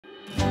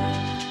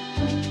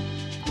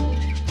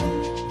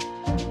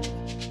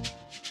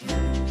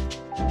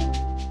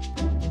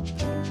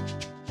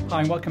Hi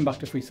and welcome back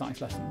to Free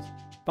Science Lessons.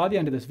 By the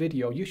end of this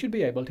video, you should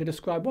be able to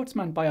describe what's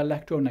meant by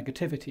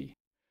electronegativity.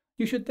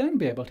 You should then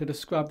be able to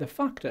describe the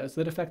factors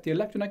that affect the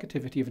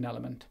electronegativity of an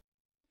element.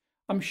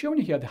 I'm showing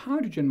you here the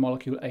hydrogen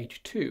molecule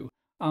H2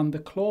 and the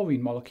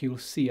chlorine molecule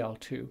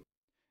Cl2.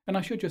 And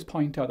I should just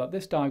point out that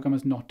this diagram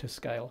is not to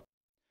scale.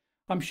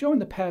 I'm showing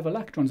the pair of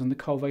electrons in the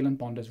covalent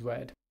bond as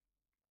red.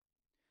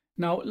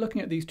 Now,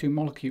 looking at these two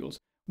molecules,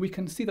 we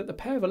can see that the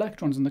pair of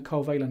electrons in the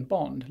covalent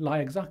bond lie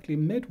exactly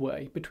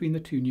midway between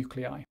the two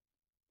nuclei.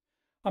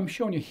 I'm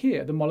showing you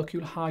here the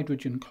molecule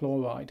hydrogen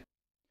chloride.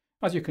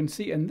 As you can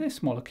see in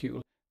this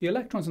molecule, the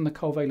electrons in the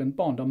covalent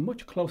bond are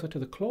much closer to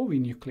the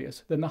chlorine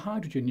nucleus than the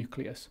hydrogen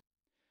nucleus.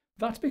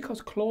 That's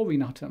because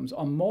chlorine atoms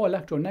are more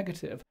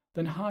electronegative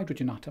than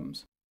hydrogen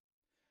atoms.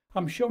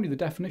 I'm showing you the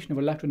definition of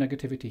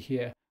electronegativity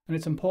here, and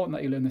it's important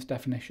that you learn this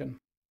definition.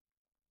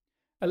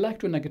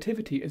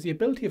 Electronegativity is the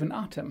ability of an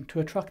atom to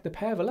attract the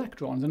pair of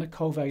electrons in a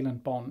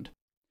covalent bond.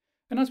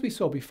 And as we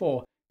saw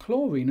before,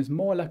 chlorine is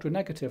more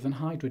electronegative than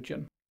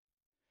hydrogen.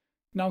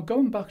 Now,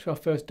 going back to our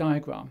first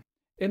diagram,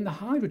 in the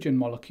hydrogen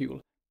molecule,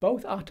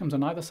 both atoms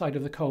on either side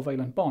of the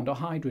covalent bond are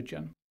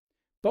hydrogen.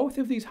 Both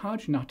of these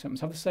hydrogen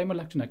atoms have the same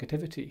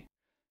electronegativity,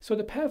 so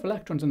the pair of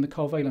electrons in the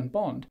covalent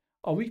bond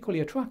are equally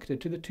attracted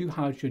to the two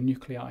hydrogen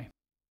nuclei.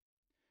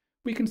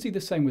 We can see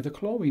the same with the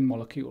chlorine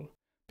molecule.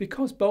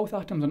 Because both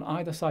atoms on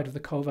either side of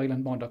the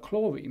covalent bond are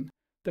chlorine,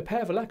 the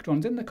pair of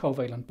electrons in the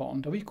covalent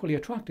bond are equally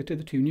attracted to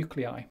the two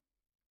nuclei.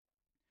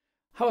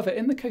 However,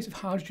 in the case of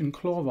hydrogen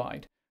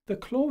chloride, the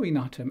chlorine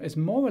atom is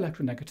more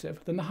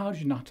electronegative than the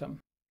hydrogen atom.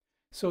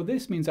 So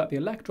this means that the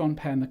electron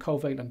pair in the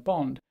covalent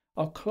bond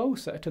are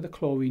closer to the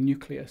chlorine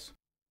nucleus.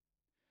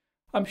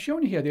 I'm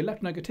showing you here the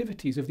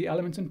electronegativities of the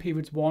elements in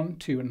periods 1,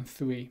 2 and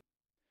 3.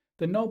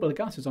 The noble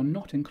gases are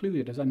not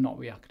included as they're not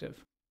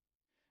reactive.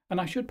 And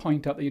I should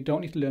point out that you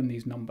don't need to learn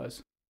these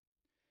numbers.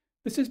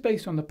 This is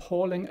based on the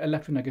Pauling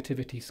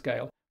electronegativity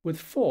scale, with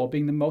 4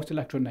 being the most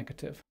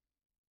electronegative.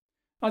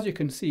 As you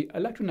can see,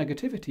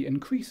 electronegativity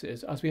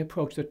increases as we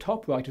approach the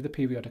top right of the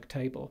periodic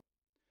table.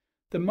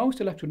 The most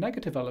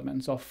electronegative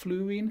elements are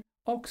fluorine,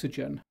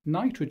 oxygen,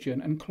 nitrogen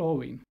and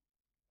chlorine.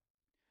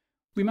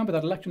 Remember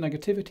that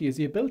electronegativity is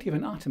the ability of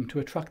an atom to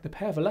attract the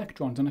pair of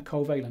electrons in a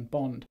covalent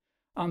bond,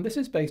 and this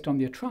is based on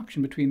the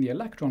attraction between the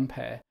electron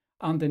pair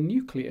and the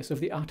nucleus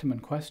of the atom in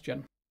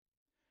question.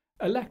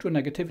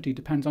 Electronegativity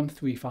depends on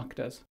 3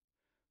 factors.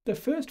 The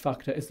first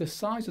factor is the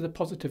size of the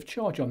positive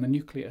charge on the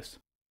nucleus.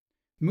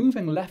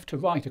 Moving left to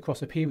right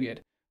across a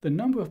period, the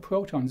number of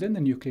protons in the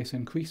nucleus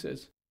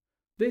increases.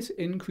 This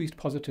increased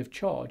positive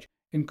charge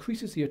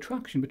increases the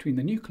attraction between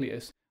the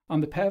nucleus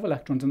and the pair of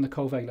electrons in the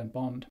covalent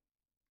bond.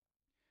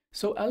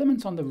 So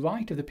elements on the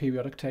right of the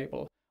periodic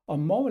table are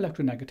more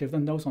electronegative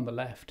than those on the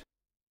left.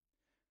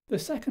 The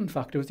second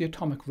factor is the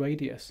atomic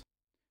radius.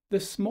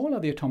 The smaller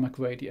the atomic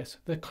radius,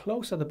 the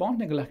closer the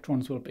bonding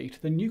electrons will be to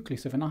the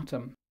nucleus of an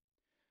atom.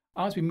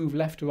 As we move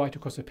left to right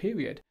across a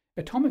period,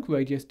 atomic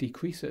radius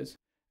decreases,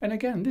 and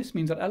again this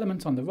means that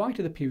elements on the right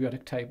of the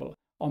periodic table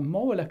are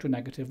more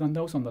electronegative than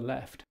those on the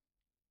left.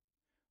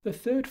 The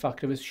third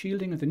factor is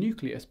shielding of the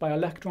nucleus by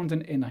electrons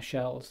in inner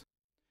shells.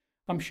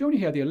 I'm showing you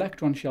here the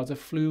electron shells of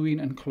fluorine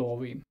and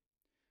chlorine.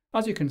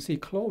 As you can see,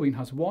 chlorine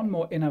has one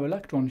more inner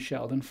electron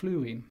shell than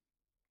fluorine.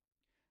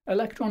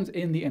 Electrons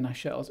in the inner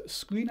shells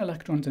screen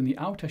electrons in the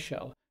outer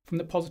shell from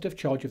the positive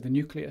charge of the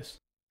nucleus.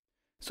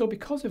 So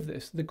because of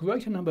this, the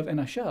greater number of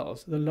inner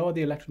shells, the lower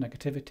the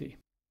electronegativity.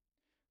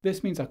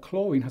 This means that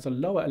chlorine has a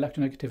lower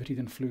electronegativity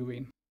than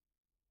fluorine.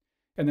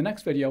 In the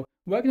next video,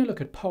 we're going to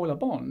look at polar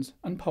bonds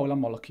and polar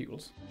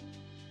molecules.